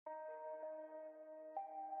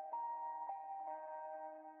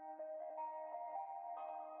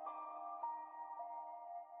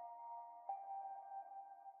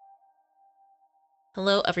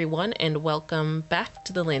Hello, everyone, and welcome back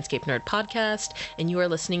to the Landscape Nerd Podcast. And you are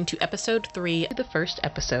listening to episode 3, the first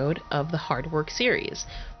episode of the Hard Work series,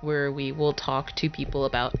 where we will talk to people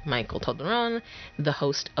about Michael Tolderon, the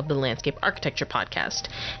host of the Landscape Architecture Podcast,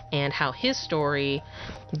 and how his story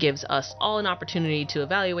gives us all an opportunity to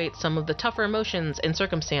evaluate some of the tougher emotions and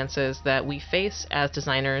circumstances that we face as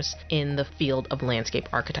designers in the field of landscape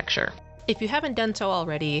architecture. If you haven't done so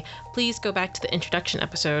already, please go back to the introduction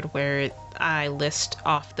episode where I list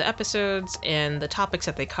off the episodes and the topics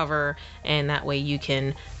that they cover, and that way you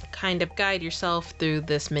can kind of guide yourself through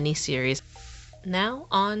this mini-series. Now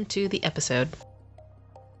on to the episode.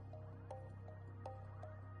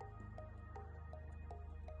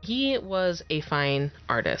 He was a fine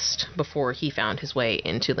artist before he found his way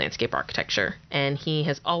into landscape architecture, and he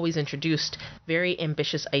has always introduced very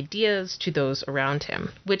ambitious ideas to those around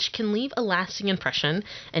him, which can leave a lasting impression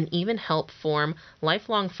and even help form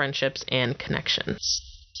lifelong friendships and connections.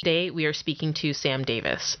 Today, we are speaking to Sam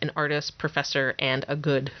Davis, an artist, professor, and a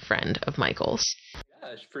good friend of Michael's.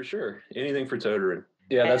 Yeah, for sure. Anything for Toderin.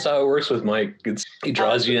 Yeah, that's how it works with Mike. He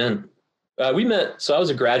draws you in. We met, so I was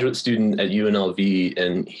a graduate student at UNLV,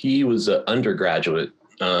 and he was an undergraduate.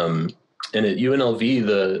 And at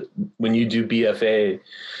UNLV, when you do BFA,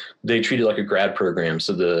 they treat it like a grad program.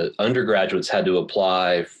 So the undergraduates had to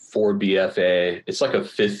apply for BFA. It's like a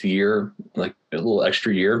fifth year, like a little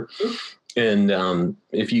extra year. And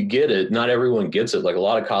if you get it, not everyone gets it. Like a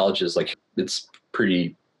lot of colleges, like it's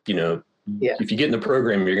pretty, if you get in the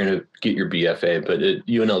program, you're going to get your BFA. But at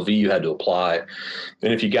UNLV, you had to apply.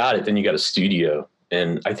 And if you got it, then you got a studio.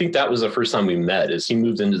 And I think that was the first time we met, is he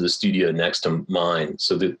moved into the studio next to mine.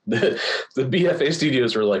 So the BFA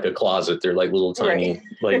studios were like a closet. They're like little tiny,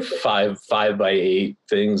 like five by 8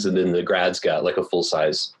 things. And then the grads got like a full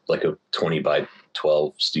size, like a 20 by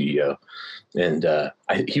 12 studio. And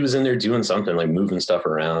he was in there doing something, like moving stuff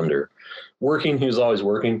around or working. He was always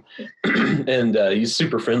working. And he's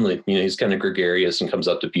super friendly. He's kind of gregarious and comes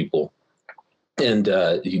up to people. And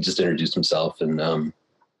he just introduced himself. And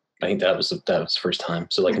I think that was the first time.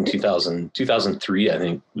 So like in 2003, I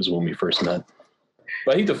think, was when we first met.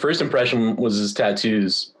 But I think the first impression was his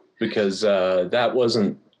tattoos, because that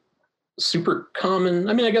wasn't super common.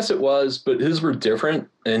 I mean, I guess it was, but his were different.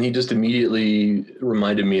 And he just immediately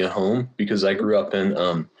reminded me of home, because I grew up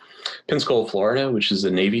in Pensacola, Florida, which is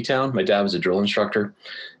a Navy town. My dad was a drill instructor.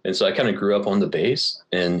 And so I kind of grew up on the base,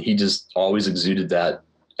 and he just always exuded that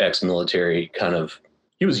ex-military kind of.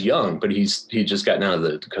 He was young, but he just gotten out of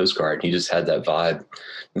the Coast Guard. He just had that vibe.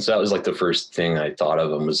 And so that was like the first thing I thought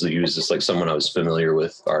of him, was that he was just like someone I was familiar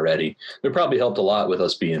with already. It probably helped a lot with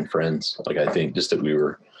us being friends. Like, I think just that we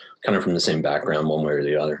were kind of from the same background one way or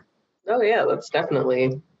the other. Oh yeah, that's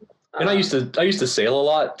definitely. And I used to sail a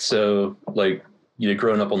lot. So like,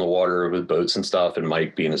 growing up on the water with boats and stuff, and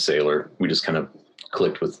Mike being a sailor, we just kind of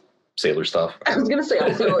clicked with sailor stuff. I was going to say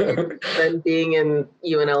also, then being in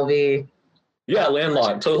UNLV. Yeah,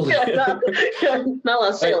 landlocked, totally. Not a lot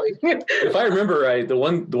of sailing. If I remember right,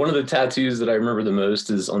 one of the tattoos that I remember the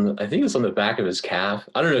most is I think it's on the back of his calf.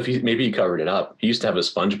 I don't know if maybe he covered it up. He used to have a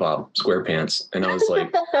SpongeBob SquarePants, and I was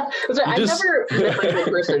like, I've never met Michael in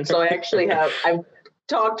person, so I've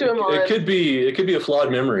talked to him It could be a flawed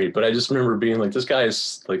memory, but I just remember being like, this guy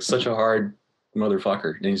is like such a hard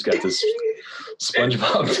motherfucker, and he's got this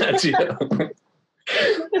SpongeBob tattoo.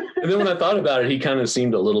 And then when I thought about it, he kind of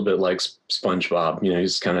seemed a little bit like SpongeBob.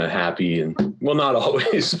 He's kind of happy, and well, not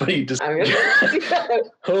always, but he just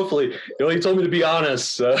hopefully. He told me to be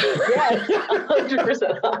honest. So. Yeah,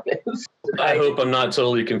 100% honest. I hope I'm not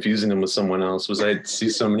totally confusing him with someone else. I see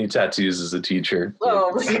so many tattoos as a teacher.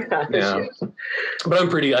 Oh my gosh. Yeah,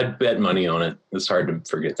 but I bet money on it. It's hard to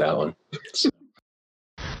forget that one.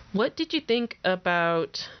 What did you think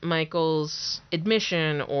about Michael's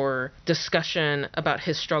admission or discussion about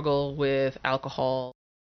his struggle with alcohol?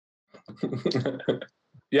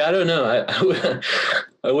 Yeah, I don't know.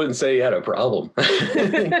 I wouldn't say he had a problem.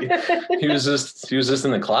 He was just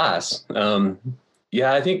in the class.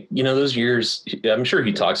 Yeah, I think, those years, I'm sure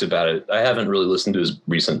he talks about it. I haven't really listened to his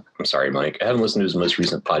I'm sorry, Mike. I haven't listened to his most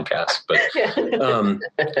recent podcast, but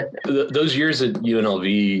those years at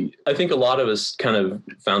UNLV, I think a lot of us kind of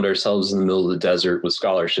found ourselves in the middle of the desert with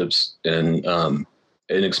scholarships and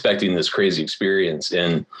expecting this crazy experience.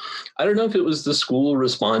 And I don't know if it was the school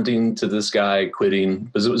responding to this guy quitting,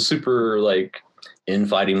 because it was super like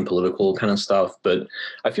infighting political kind of stuff. But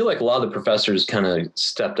I feel like a lot of the professors kind of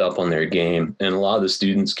stepped up on their game, and a lot of the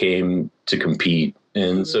students came to compete.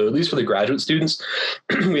 And so at least for the graduate students,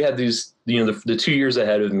 we had these, the 2 years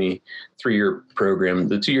ahead of me, 3-year program,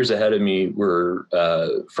 the 2 years ahead of me were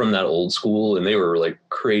from that old school, and they were like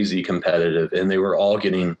crazy competitive, and they were all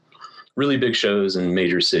getting really big shows in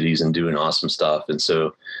major cities and doing awesome stuff. And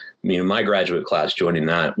so, my graduate class joining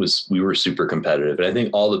that we were super competitive. And I think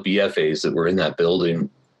all the BFAs that were in that building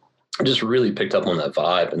just really picked up on that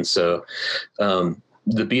vibe. And so,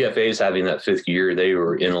 the BFAs having that 5th year, they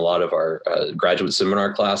were in a lot of our graduate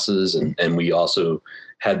seminar classes. And we also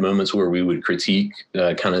had moments where we would critique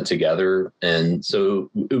kind of together. And so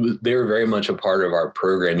they were very much a part of our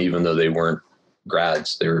program, even though they weren't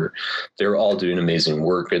grads. They were all doing amazing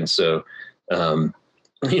work. And so,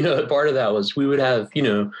 part of that was we would have,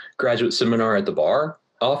 graduate seminar at the bar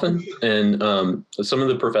often. And some of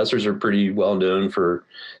the professors are pretty well known for,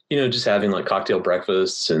 just having like cocktail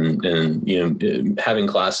breakfasts and having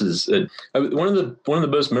classes. One of the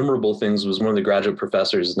most memorable things was one of the graduate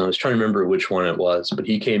professors, and I was trying to remember which one it was, but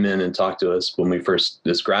he came in and talked to us when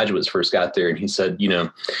as graduates first got there. And he said, you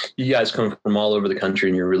guys come from all over the country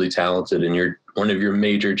and you're really talented, and one of your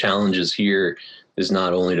major challenges here is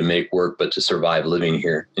not only to make work, but to survive living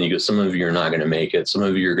here. And you go, some of you are not going to make it. Some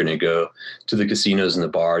of you are going to go to the casinos and the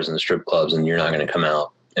bars and the strip clubs, and you're not going to come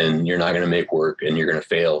out, and you're not going to make work, and you're going to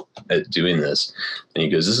fail at doing this. And he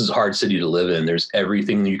goes, this is a hard city to live in. There's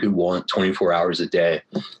everything you could want 24 hours a day,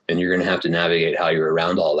 and you're going to have to navigate how you're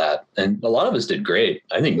around all that. And a lot of us did great.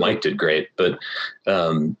 I think Mike did great, but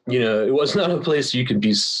it was not a place you could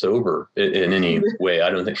be sober in any way, I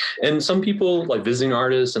don't think. And some people, like visiting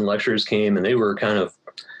artists and lecturers, came, and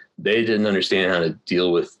they didn't understand how to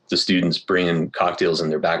deal with the students bringing cocktails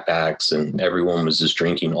in their backpacks, and everyone was just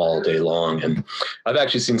drinking all day long. And I've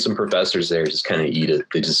actually seen some professors there just kind of eat it.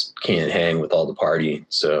 They just can't hang with all the party.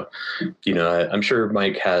 So, I'm sure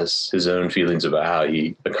Mike has his own feelings about how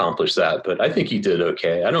he accomplished that, but I think he did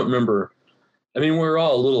okay. I don't remember. We're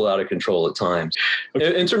all a little out of control at times.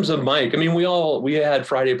 In terms of Mike, we had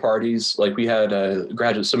Friday parties. Like we had a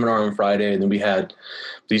graduate seminar on Friday, and then we had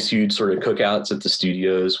these huge sort of cookouts at the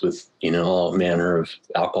studios with, all manner of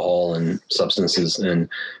alcohol and substances. And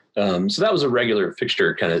so that was a regular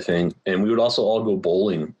fixture kind of thing. And we would also all go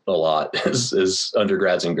bowling a lot as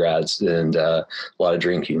undergrads and grads, and a lot of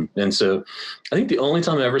drinking. And so I think the only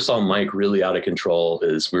time I ever saw Mike really out of control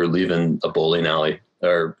is we were leaving a bowling alley.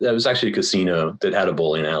 Or that was actually a casino that had a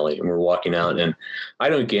bowling alley, and we're walking out, and I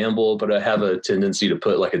don't gamble, but I have a tendency to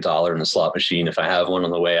put like $1 in a slot machine if I have one on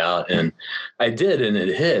the way out. And I did, and it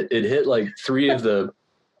hit like three of the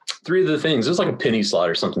things. It was like a penny slot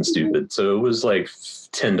or something stupid. So it was like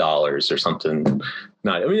 $10 or something.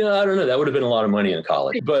 I don't know. That would have been a lot of money in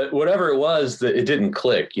college, but whatever it was, that it didn't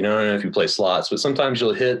click. I don't know if you play slots, but sometimes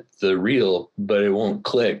you'll hit the reel, but it won't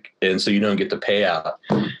click. And so you don't get the payout.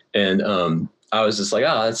 And, I was just like,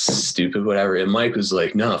 oh, that's stupid, whatever. And Mike was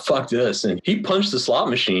like, no, fuck this. And he punched the slot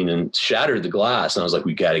machine and shattered the glass. And I was like,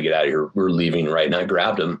 we got to get out of here. We're leaving right now. I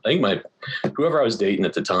grabbed him. I think whoever I was dating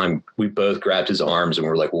at the time, we both grabbed his arms and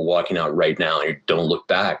we're like, we're walking out right now. And don't look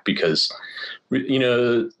back, because,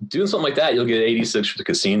 doing something like that, you'll get 86 for the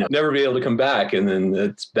casino, never be able to come back. And then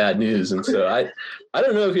it's bad news. And so I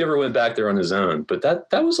don't know if he ever went back there on his own, but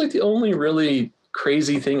that was like the only really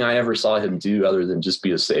crazy thing I ever saw him do other than just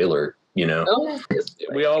be a sailor. A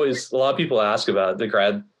lot of people ask about the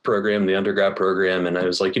grad program, the undergrad program. And I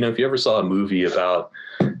was like, if you ever saw a movie about,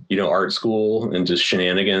 art school and just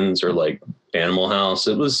shenanigans, or like Animal House,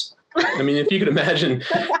 it was, if you could imagine,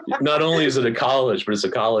 not only is it a college, but it's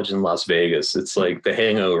a college in Las Vegas. It's like The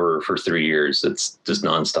Hangover for 3 years. It's just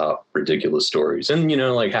nonstop ridiculous stories. And,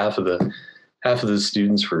 like half of the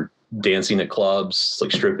students were dancing at clubs,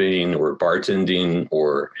 like stripping or bartending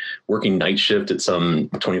or working night shift at some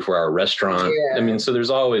 24-hour restaurant. Yeah. So there's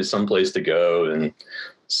always some place to go and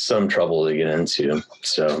some trouble to get into.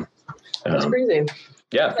 So that's crazy.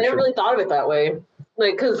 Yeah. I never really thought of it that way.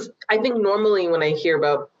 Like, because I think normally when I hear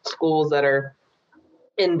about schools that are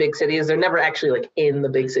in big cities, they're never actually like in the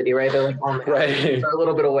big city, right? They're like on the right. They're a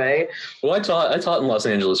little bit away. Well, I taught in Los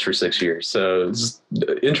Angeles for 6 years, so it's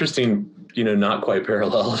interesting. Not quite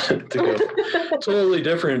parallel to go. Totally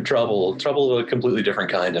different trouble of a completely different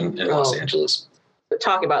kind in Los Angeles.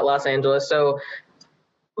 Talking about Los Angeles, so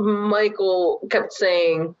Michael kept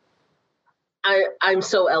saying, I'm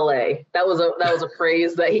so LA. That was a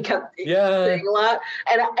phrase that he kept saying a lot.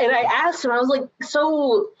 And I asked him, I was like,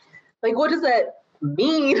 so like, what does that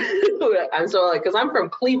mean? I'm so like, because I'm from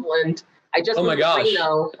Cleveland, I just Oh my gosh.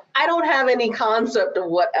 Reno. I don't have any concept of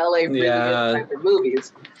what LA really is for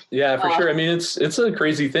movies. Yeah, for sure. I mean, it's a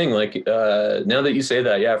crazy thing. Like now that you say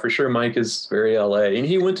that, yeah, for sure, Mike is very LA, and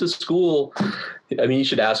he went to school. I mean, you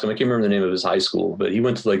should ask him. I can't remember the name of his high school, but he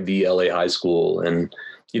went to like the LA high school. And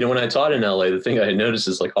when I taught in LA, the thing I noticed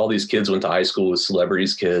is like all these kids went to high school with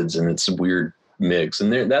celebrities' kids, and it's a weird mix.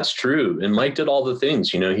 And that's true. And Mike did all the things.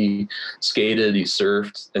 He skated, he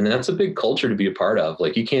surfed, and that's a big culture to be a part of.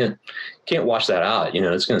 Like you can't wash that out.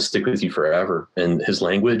 It's going to stick with you forever. And his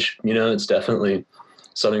language, it's definitely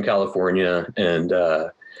Southern California. And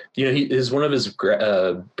one of his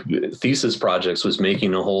thesis projects was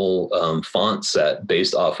making a whole font set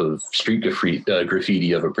based off of street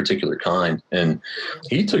graffiti of a particular kind, and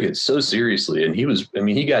he took it so seriously. And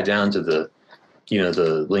he got down to the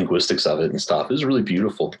linguistics of it and stuff. It was really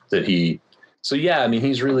beautiful that he's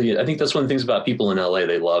really, I think that's one of the things about people in LA,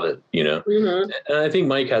 they love it, Mm-hmm. And I think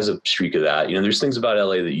Mike has a streak of that. There's things about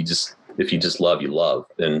LA that if you just love, you love.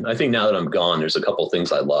 And I think now that I'm gone, there's a couple of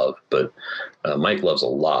things I love, but Mike loves a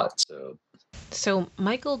lot. So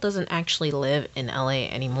Michael doesn't actually live in LA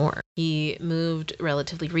anymore. He moved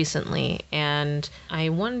relatively recently, and I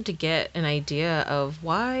wanted to get an idea of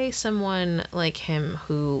why someone like him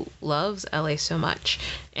who loves LA so much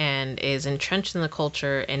and is entrenched in the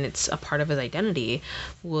culture and it's a part of his identity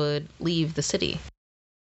would leave the city.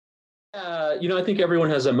 I think everyone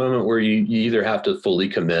has a moment where you either have to fully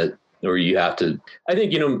commit or you have to. I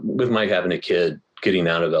think, with Mike having a kid, getting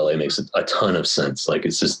out of LA makes a ton of sense. Like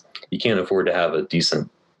it's just, you can't afford to have a decent,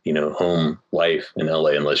 home life in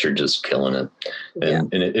LA unless you're just killing it. And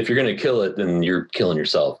if you're going to kill it, then you're killing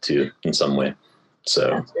yourself too in some way.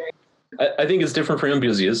 So I think it's different for him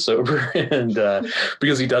because he is sober and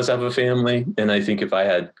because he does have a family. And I think if I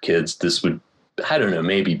had kids, this would, I don't know,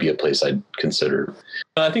 maybe be a place I'd consider.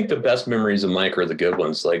 I think the best memories of Mike are the good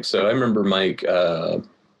ones. Like, so I remember Mike,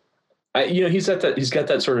 he's got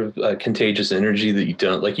that sort of contagious energy that you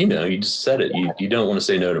don't like, you just said it. You don't want to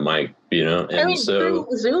say no to Mike, and I mean, so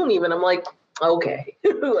through Zoom even, I'm like, okay.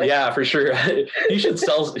 yeah, for sure. He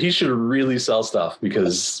should really sell stuff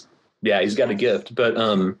because he's got a gift. But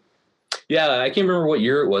I can't remember what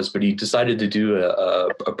year it was, but he decided to do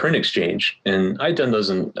a print exchange, and I'd done those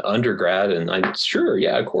in undergrad, and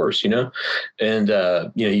of course, and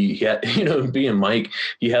he had, being Mike,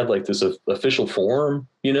 he had like this official form,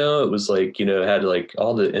 it was like, it had like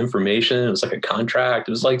all the information. It was like a contract.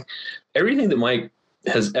 It was like everything that Mike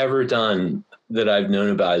has ever done that I've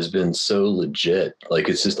known about has been so legit. Like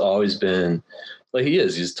it's just always been like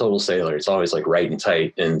he's a total sailor. It's always like right and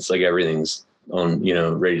tight, and it's like everything's on,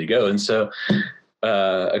 ready to go. And so,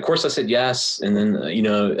 of course I said yes. And then,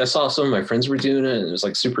 I saw some of my friends were doing it, and it was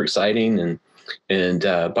like super exciting. And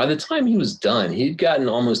by the time he was done, he'd gotten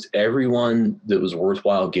almost everyone that was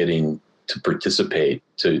worthwhile getting to participate,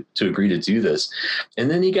 to agree to do this. And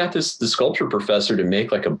then he got the sculpture professor to make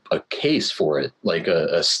like a case for it, like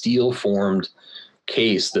a steel formed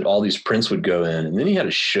case that all these prints would go in. And then he had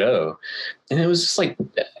a show, and it was just like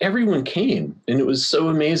everyone came, and it was so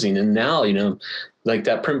amazing. And now, like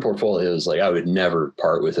that print portfolio is like, I would never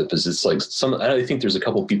part with it because it's like I think there's a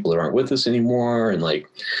couple of people that aren't with us anymore, and like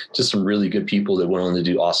just some really good people that went on to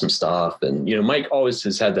do awesome stuff. And, Mike always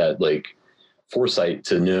has had that like foresight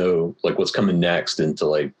to know like what's coming next and to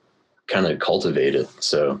like kind of cultivate it.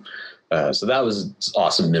 So that was an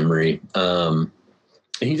awesome memory.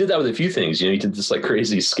 And he did that with a few things. He did this like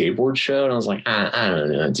crazy skateboard show, and I was like, I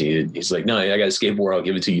don't know, dude. He's like, no, I got a skateboard. I'll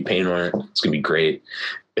give it to you. Paint on it. It's gonna be great.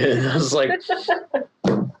 And I was like,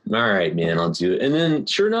 all right, man, I'll do it. And then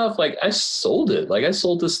sure enough, like I sold it. Like I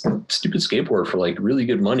sold this stupid skateboard for like really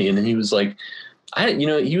good money. And then he was like,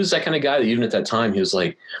 he was that kind of guy that even at that time, he was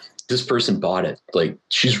like, this person bought it. Like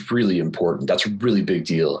she's really important. That's a really big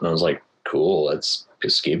deal. And I was like, cool. That's a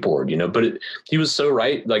skateboard, but he was so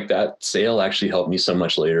right. Like that sale actually helped me so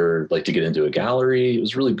much later, like to get into a gallery. It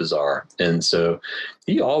was really bizarre. And so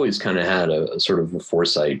he always kind of had a sort of a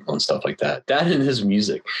foresight on stuff like that. That and his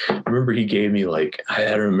music. I remember he gave me like, I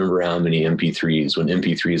don't remember how many MP3s when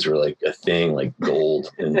MP3s were like a thing, like gold.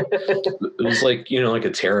 And it was like, like a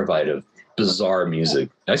terabyte of bizarre music.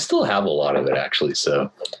 I still have a lot of it actually. So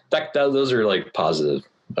those are like positive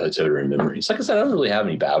Totoro memories. Like I said, I don't really have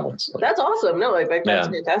any bad ones. Like, that's awesome. No, like that's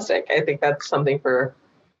fantastic. I think that's something for.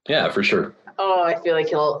 Yeah, for sure. Oh, I feel like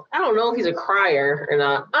I don't know if he's a crier or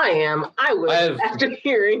not. I would after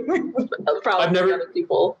hearing probably I've never, other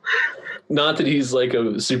people. Not that he's like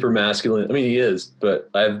a super masculine. I mean, he is, but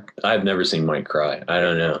I've never seen Mike cry. I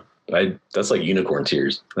don't know. That's like unicorn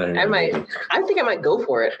tears. I think I might go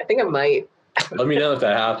for it. I think I might. Let me know if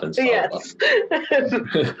that happens. Yes.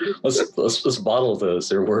 Let's bottle those.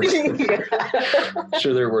 They're worth. Yeah.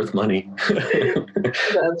 Sure, they're worth money.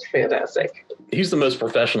 That's fantastic. He's the most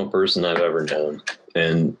professional person I've ever known.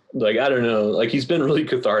 And like, I don't know, like he's been really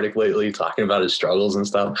cathartic lately talking about his struggles and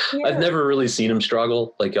stuff. Yeah. I've never really seen him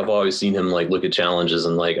struggle. Like I've always seen him like look at challenges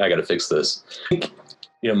and like, I got to fix this.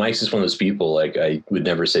 You know, Mike's just one of those people like I would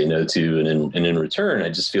never say no to. And in return, I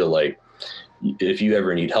just feel like if you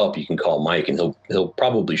ever need help, you can call Mike and he'll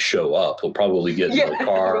probably show up. He'll probably get in the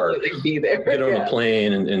car, be there. Get on a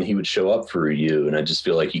plane and he would show up for you. And I just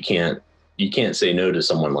feel like you can't say no to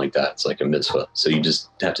someone like that. It's like a mitzvah. So you just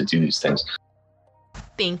have to do these things.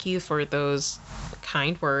 Thank you for those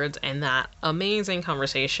kind words and that amazing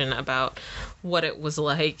conversation about what it was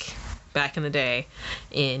like back in the day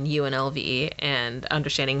in UNLV and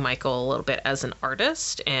understanding Michael a little bit as an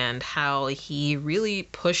artist and how he really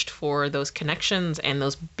pushed for those connections and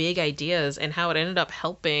those big ideas and how it ended up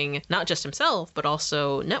helping not just himself, but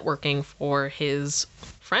also networking for his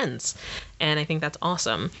friends. And I think that's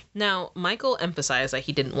awesome. Now, Michael emphasized that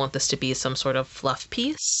he didn't want this to be some sort of fluff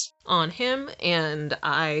piece on him, and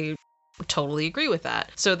I totally agree with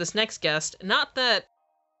that. So this next guest, not that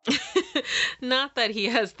he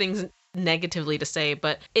has things negatively to say,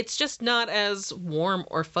 but it's just not as warm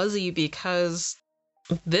or fuzzy because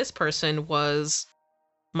this person was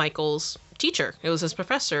Michael's teacher. It was his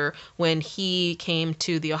professor when he came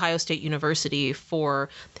to the Ohio State University for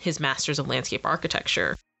his Master's of Landscape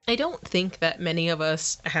Architecture. I don't think that many of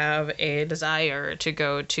us have a desire to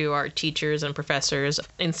go to our teachers and professors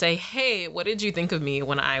and say, hey, what did you think of me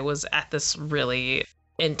when I was at this really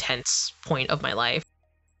intense point of my life?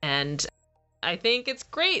 And I think it's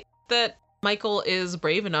great that Michael is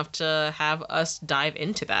brave enough to have us dive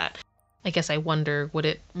into that. I guess I wonder, would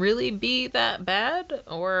it really be that bad?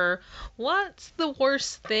 Or what's the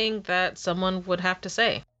worst thing that someone would have to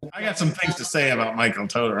say? I got some things to say about Michael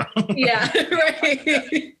Totoro. Yeah,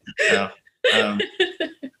 right. Yeah.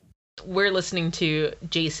 We're listening to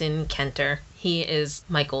Jason Kentner. He is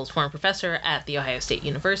Michael's former professor at The Ohio State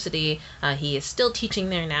University. He is still teaching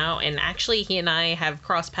there now, and actually he and I have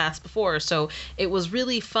crossed paths before, so it was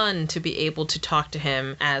really fun to be able to talk to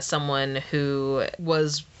him as someone who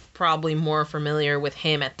was probably more familiar with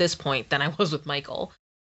him at this point than I was with Michael.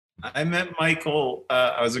 I met Michael,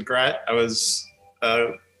 I was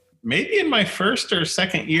maybe in my first or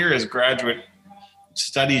second year as graduate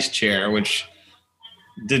studies chair, which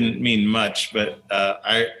didn't mean much, but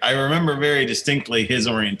I remember very distinctly his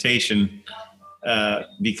orientation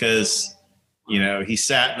because, you know, he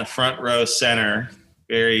sat in the front row center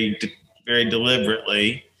very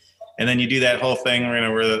deliberately. And then you do that whole thing, you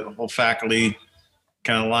know, where the whole faculty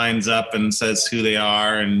kind of lines up and says who they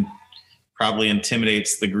are and probably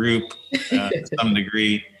intimidates the group to some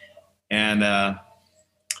degree. And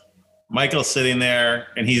Michael's sitting there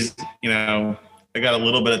and he's, you know, I got a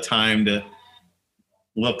little bit of time to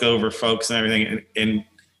look over folks and everything. And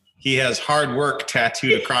he has hard work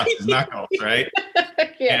tattooed across his knuckles, right?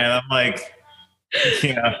 Yeah. And I'm like,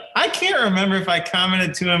 you know, I can't remember if I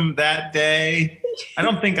commented to him that day. I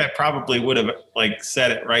don't think I probably would have like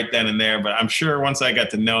said it right then and there, but I'm sure once I got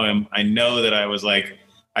to know him, I know that I was like,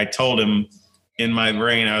 I told him in my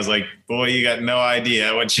brain, I was like, boy, you got no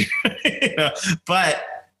idea what you, you know, but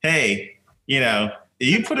hey, you know,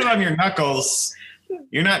 you put it on your knuckles,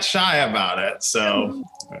 you're not shy about it. So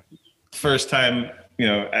first time, you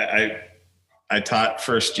know, I taught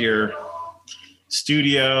first year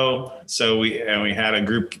studio. So we had a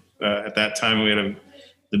group at that time. We had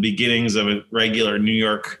the beginnings of a regular New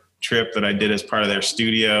York trip that I did as part of their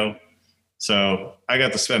studio. So I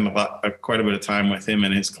got to spend quite a bit of time with him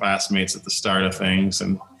and his classmates at the start of things.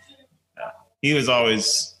 And he was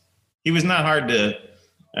not hard to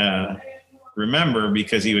remember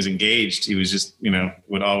because he was engaged. He was just, you know,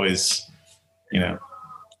 would always, you know,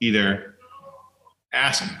 either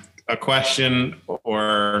ask a question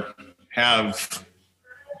or have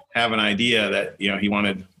an idea that, you know, he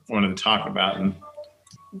wanted to talk about. And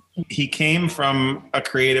he came from a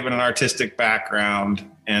creative and an artistic background.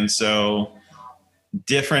 And so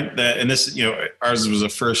different and this, you know, ours was a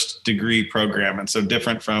first degree program. And so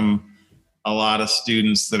different from a lot of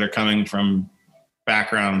students that are coming from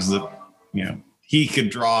backgrounds that, you know, he could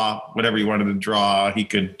draw whatever he wanted to draw. He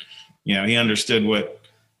could, you know, he understood what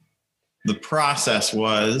the process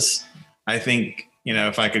was. I think, you know,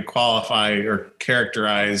 if I could qualify or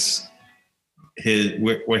characterize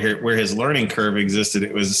where his learning curve existed,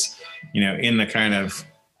 it was, you know, in the kind of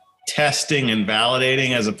testing and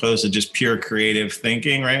validating as opposed to just pure creative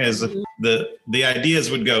thinking, right? As the ideas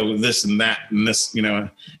would go this and that and this, you know,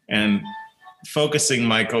 and focusing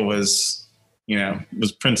Michael was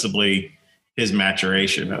was principally his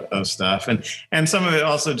maturation of stuff. And some of it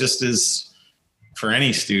also just is for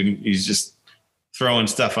any student, he's just throwing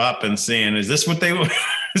stuff up and seeing, is this what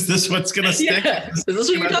is this what's going to stick? Yeah. Is this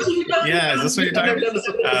what you're talking about? Yeah. Is this what you're talking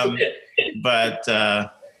about? But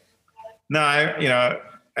no, I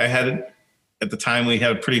had, at the time we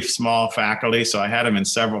had a pretty small faculty, so I had him in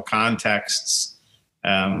several contexts.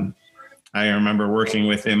 I remember working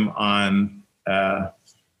with him on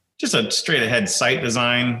just a straight ahead site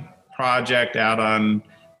design project out on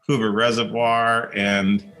Hoover Reservoir,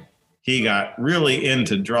 and he got really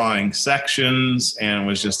into drawing sections and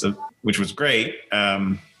was which was great,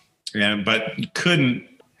 but couldn't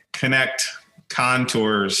connect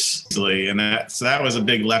contours easily, and that was a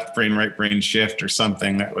big left brain right brain shift or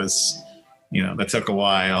something that was that took a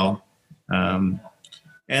while. And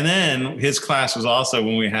then his class was also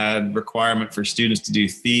when we had requirement for students to do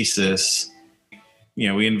thesis.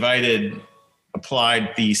 We invited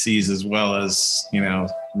applied theses as well as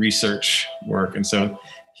research work, and so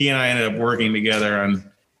he and I ended up working together on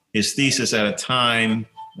his thesis at a time,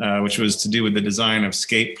 which was to do with the design of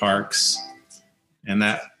skate parks, and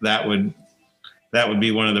that would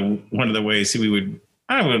be one of the ways we would,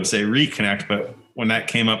 I wouldn't say reconnect, but when that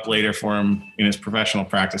came up later for him in his professional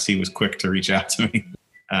practice, he was quick to reach out to me.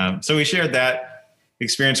 So we shared that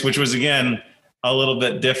experience, which was again a little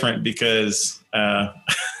bit different because I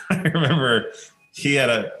remember he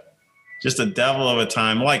had just a devil of a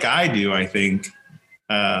time, like I do, I think.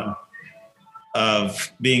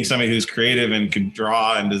 Of being somebody who's creative and could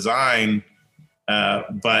draw and design,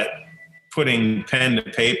 but putting pen to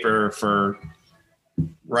paper for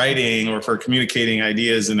writing or for communicating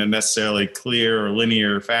ideas in a necessarily clear or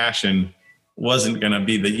linear fashion wasn't going to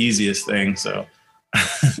be the easiest thing. So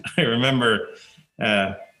I remember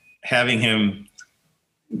having him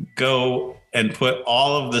go and put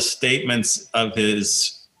all of the statements of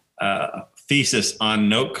his thesis on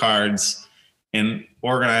note cards and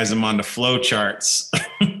organize them onto flow charts,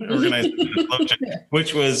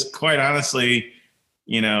 which was quite honestly,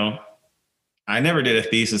 I never did a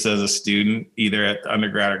thesis as a student, either at the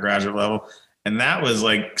undergrad or graduate level. And that was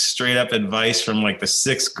like straight up advice from like the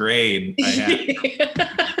 6th grade I had.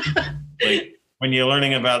 Like when you're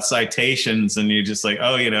learning about citations and you're just like,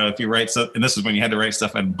 oh, if you write stuff, and this is when you had to write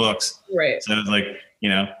stuff in books. Right. So it was like,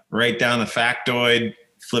 write down the factoid,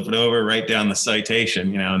 flip it over, write down the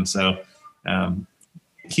citation, and so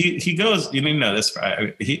he goes, this,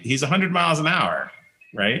 he's 100 miles an hour.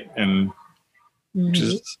 Right. And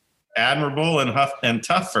just admirable and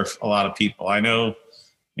tough for a lot of people. I know,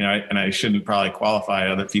 and I shouldn't probably qualify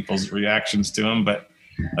other people's reactions to him, but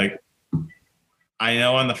like, I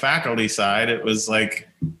know on the faculty side, it was like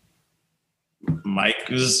Mike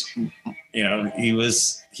was, he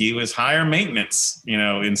was higher maintenance,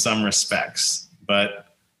 in some respects, but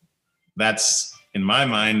that's, in my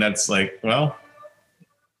mind, that's like, well,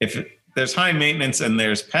 if there's high maintenance and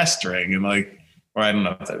there's pestering and like, or I don't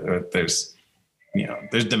know if there's,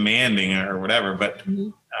 there's demanding or whatever, but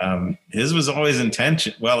his was always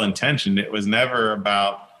well-intentioned. It was never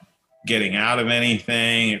about getting out of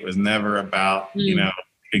anything. It was never about,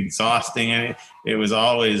 exhausting any. It was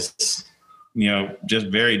always, just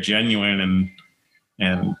very genuine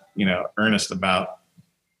and earnest about,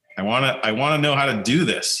 I want to know how to do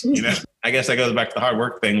this. I guess that goes back to the hard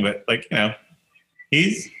work thing, but like,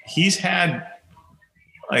 he's had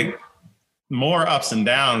like more ups and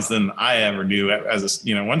downs than I ever knew as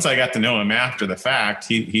once I got to know him after the fact,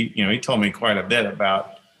 he told me quite a bit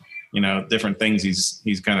about, different things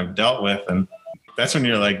he's kind of dealt with. And that's when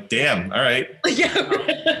you're like, damn, all right,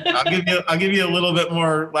 I'll give you a little bit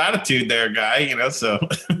more latitude there, guy, so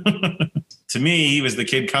to me, he was the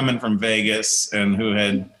kid coming from Vegas and who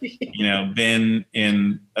had, been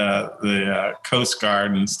in the Coast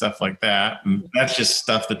Guard and stuff like that. And that's just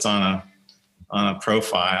stuff that's on a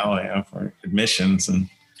profile, for admissions. And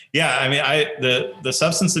yeah, I mean, the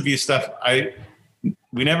substance abuse stuff,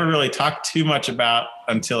 we never really talked too much about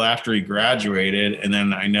until after he graduated. And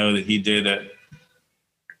then I know that he did a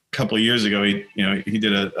couple of years ago, he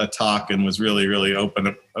did a talk and was really, really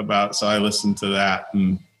open about, so I listened to that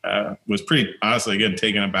and was pretty honestly, again,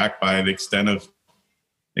 taken aback by the extent of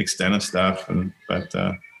stuff. But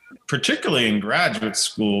particularly in graduate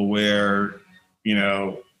school where,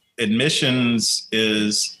 admissions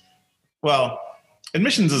is a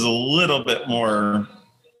little bit more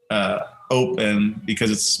open because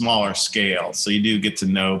it's smaller scale. So you do get to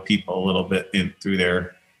know people a little bit through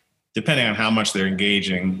their, depending on how much they're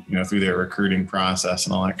engaging, through their recruiting process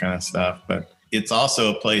and all that kind of stuff. But it's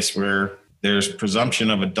also a place where there's presumption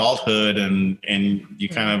of adulthood and you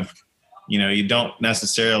kind of, you don't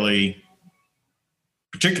necessarily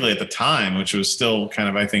particularly at the time, which was still kind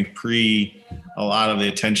of, I think, pre a lot of the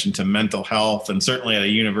attention to mental health, and certainly at a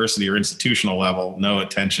university or institutional level, no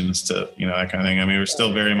attentions to, that kind of thing. I mean, we're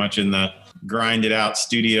still very much in the grind it out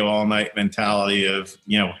studio all night mentality of,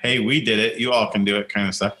 hey, we did it, you all can do it kind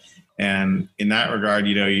of stuff. And in that regard,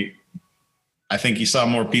 I think you saw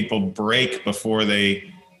more people break before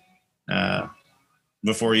they,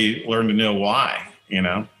 before you learn to know why,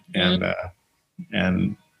 and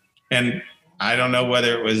I don't know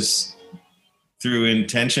whether it was through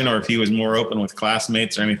intention or if he was more open with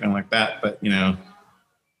classmates or anything like that. But,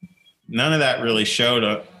 none of that really showed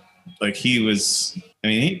up. Like he was,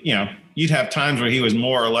 you'd have times where he was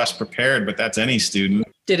more or less prepared, but that's any student.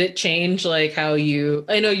 Did it change like how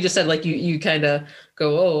I know you just said like you kind of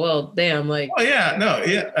go, oh, well, damn, like. Oh, yeah, no.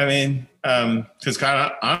 Yeah. I mean, cause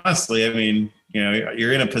kind of honestly, I mean,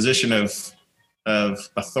 you're in a position of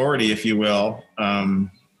authority, if you will.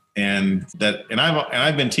 And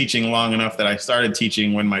I've been teaching long enough that I started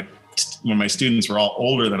teaching when my students were all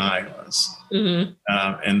older than I was. Mm-hmm.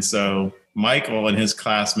 And so Michael and his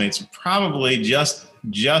classmates were probably just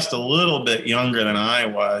a little bit younger than I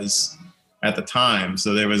was at the time.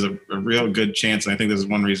 So there was a real good chance. And I think this is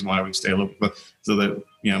one reason why we stay a little bit, so that,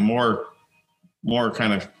 more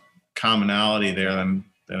kind of commonality there than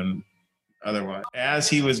otherwise. As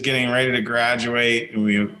he was getting ready to graduate,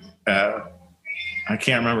 I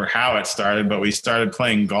can't remember how it started, but we started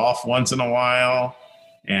playing golf once in a while.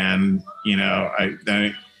 And, he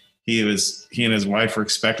and his wife were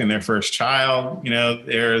expecting their first child,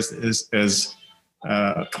 as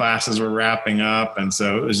classes were wrapping up. And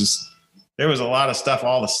so it was just, there was a lot of stuff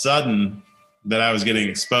all of a sudden that I was getting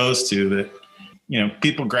exposed to that,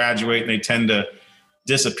 people graduate and they tend to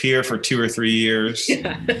disappear for 2 or 3 years.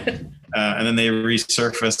 Yeah. And then they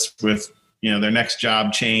resurface with, their next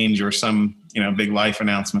job change or some, big life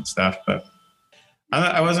announcement stuff. But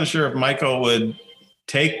I wasn't sure if Michael would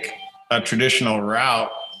take a traditional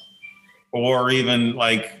route or even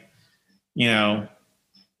like,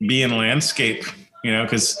 be in landscape,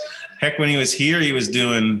 because heck, when he was here, he was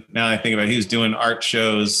doing, now I think about it, he was doing art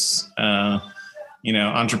shows,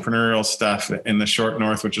 entrepreneurial stuff in the Short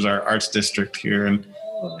North, which is our arts district here.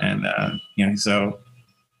 And so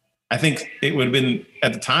I think it would have been,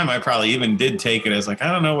 at the time, I probably even did take it as like, I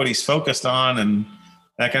don't know what he's focused on and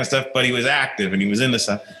that kind of stuff, but he was active and he was into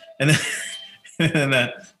stuff. And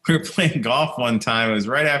then, we were playing golf one time. It was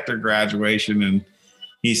right after graduation. And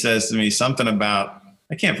he says to me something about,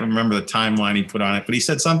 I can't remember the timeline he put on it, but he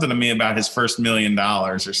said something to me about his first $1 million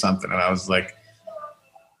or something. And I was like,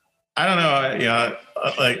 I don't know.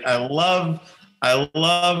 Like I love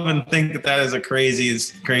and think that is a crazy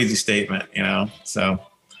statement, so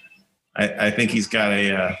I think he's got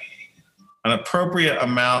an appropriate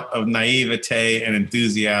amount of naivete and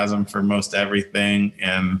enthusiasm for most everything.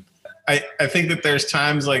 And I think that there's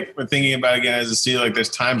times, like we're thinking about again as a student, like there's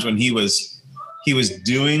times when he was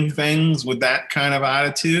doing things with that kind of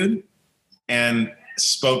attitude and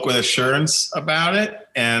spoke with assurance about it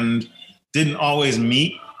and didn't always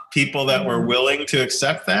meet people that were willing to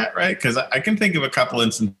accept that. Right. Cause I can think of a couple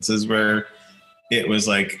instances where it was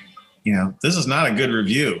like, this is not a good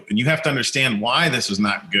review and you have to understand why this was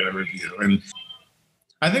not good a review. And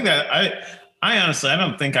I think that I honestly, I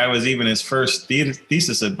don't think I was even his first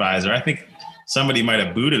thesis advisor. I think somebody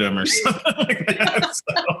might've booted him or something like that.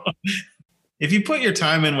 So if you put your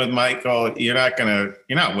time in with Michael, you're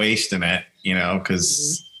not wasting it,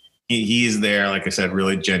 cause he's there, like I said,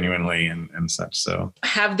 really genuinely and such. So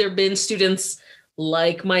have there been students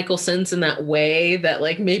like Michael since in that way that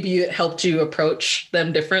like maybe it helped you approach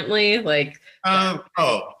them differently? Like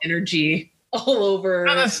energy all over.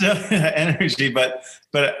 Not necessarily energy, but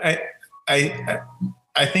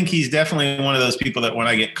I think he's definitely one of those people that when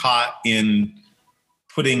I get caught in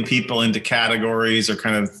putting people into categories or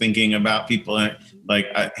kind of thinking about people,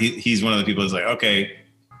 he's one of the people who's like, okay,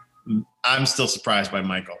 I'm still surprised by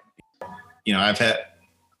Michael.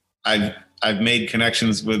 I've made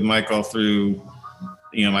connections with Michael through,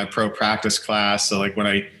 my pro practice class. So like when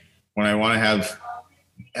I want to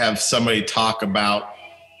have somebody talk about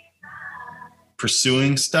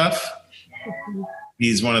pursuing stuff,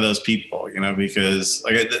 he's one of those people, because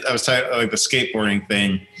like I was talking like the skateboarding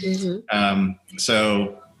thing. Mm-hmm.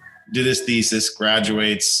 So did his thesis,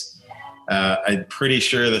 graduates. I'm pretty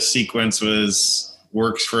sure the sequence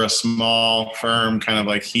works for a small firm, kind of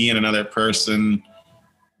like he and another person,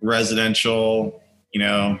 residential,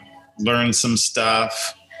 learns some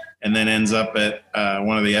stuff, and then ends up at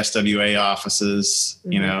one of the SWA offices,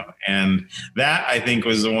 mm-hmm. And that I think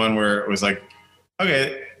was the one where it was like,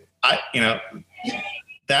 okay,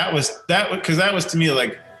 that was because that was to me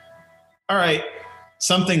like, all right,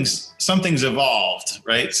 something's evolved,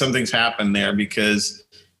 right? Something's happened there because,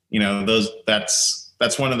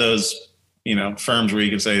 that's one of those, firms where you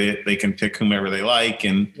can say they can pick whomever they like.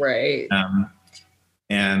 And, right.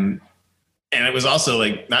 And it was also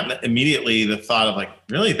like not immediately the thought of like,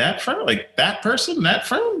 really that firm, like that person, that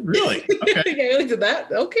firm, really? Okay. Yeah, I looked at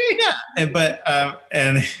that. Okay. Yeah.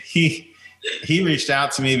 And he reached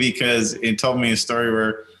out to me because he told me a story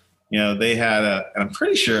where, they had and I'm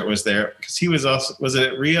pretty sure it was there because he was also, was it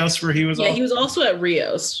at Rios where he was? Yeah, he was also at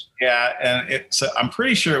Rios. Yeah. And so I'm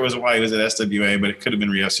pretty sure it was while he was at SWA, but it could have been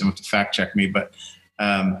Rios. You'll have to fact check me. But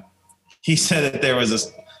he said that there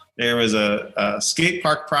was a skate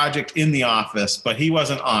park project in the office, but he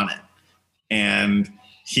wasn't on it. And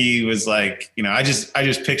he was like, I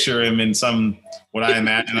just picture him in what I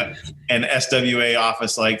imagine an SWA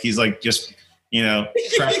office. Like he's like, just,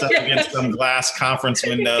 pressed up against some glass conference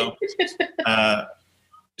window,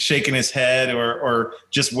 shaking his head or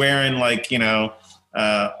just wearing like,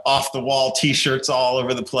 off the wall t-shirts all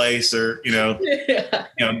over the place or,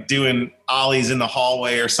 doing ollies in the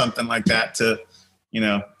hallway or something like that to,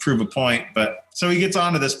 prove a point. But so he gets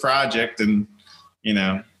onto this project and,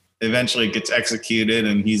 eventually it gets executed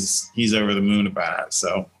and he's over the moon about it.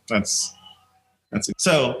 So that's it.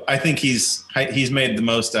 So I think he's made the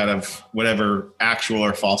most out of whatever actual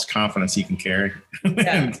or false confidence he can carry.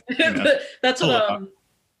 Yeah. And, that's what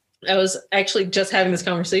I was actually just having this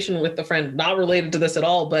conversation with a friend, not related to this at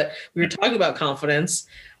all, but we were talking about confidence.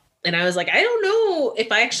 And I was like, I don't know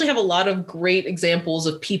if I actually have a lot of great examples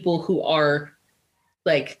of people who are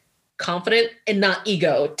like confident and not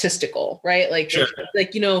egotistical, right? Like, sure.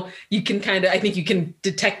 like, you can I think you can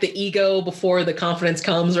detect the ego before the confidence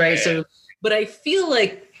comes, right? Yeah. So, but I feel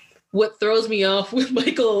like what throws me off with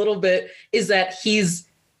Michael a little bit is that he's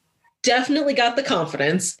definitely got the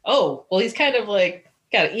confidence. Oh, well, he's kind of like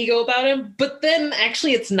got an ego about him, but then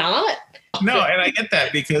actually it's not. No, and I get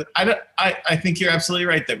that because I think you're absolutely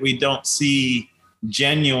right that we don't see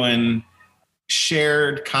genuine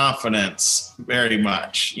shared confidence very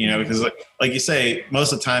much, because like you say,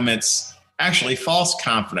 most of the time it's actually false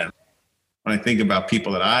confidence. When I think about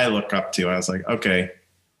people that I look up to, I was like, okay,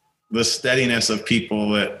 the steadiness of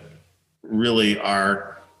people that really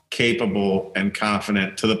are capable and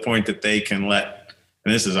confident to the point that they can let,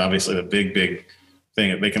 and this is obviously the big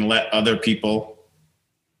thing, they can let other people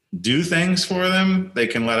do things for them. They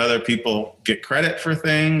can let other people get credit for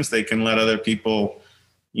things. They can let other people,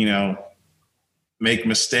 make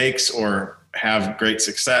mistakes or have great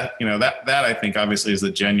success. That I think obviously is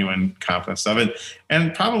the genuine confidence of it.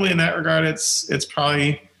 And probably in that regard, it's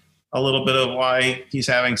probably a little bit of why he's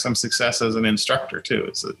having some success as an instructor too.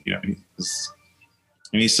 It's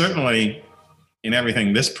he's certainly in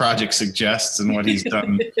everything this project suggests and what he's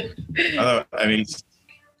done. I mean,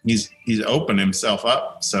 he's opened himself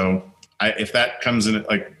up. So if that comes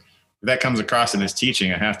across in his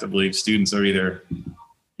teaching, I have to believe students are either,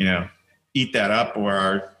 eat that up or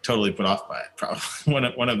are totally put off by it.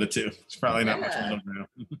 Probably one of the two. It's probably not much more than that.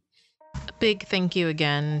 A big thank you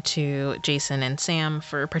again to Jason and Sam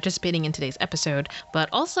for participating in today's episode. But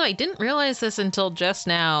also, I didn't realize this until just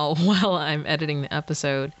now while I'm editing the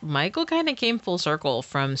episode. Michael kind of came full circle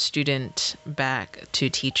from student back to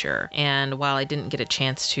teacher. And while I didn't get a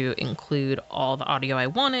chance to include all the audio I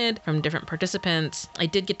wanted from different participants, I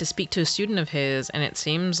did get to speak to a student of his, and it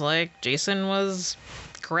seems like Jason was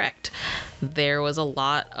correct. There was a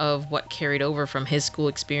lot of what carried over from his school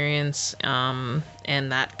experience, and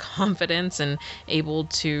that confidence and able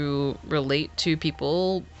to relate to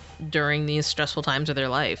people during these stressful times of their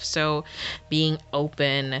life. So being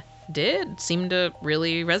open did seem to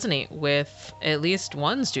really resonate with at least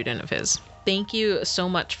one student of his. Thank you so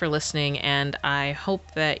much for listening, and I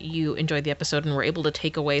hope that you enjoyed the episode and were able to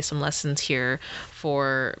take away some lessons here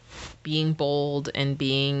for being bold and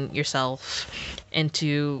being yourself and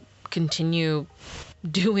to continue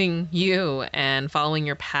doing you and following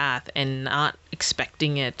your path and not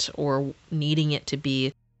expecting it or needing it to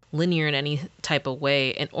be linear in any type of way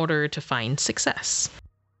in order to find success.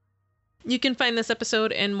 You can find this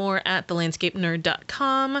episode and more at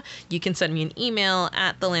thelandscapenerd.com. You can send me an email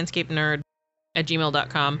at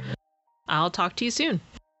thelandscapenerd@gmail.com. I'll talk to you soon.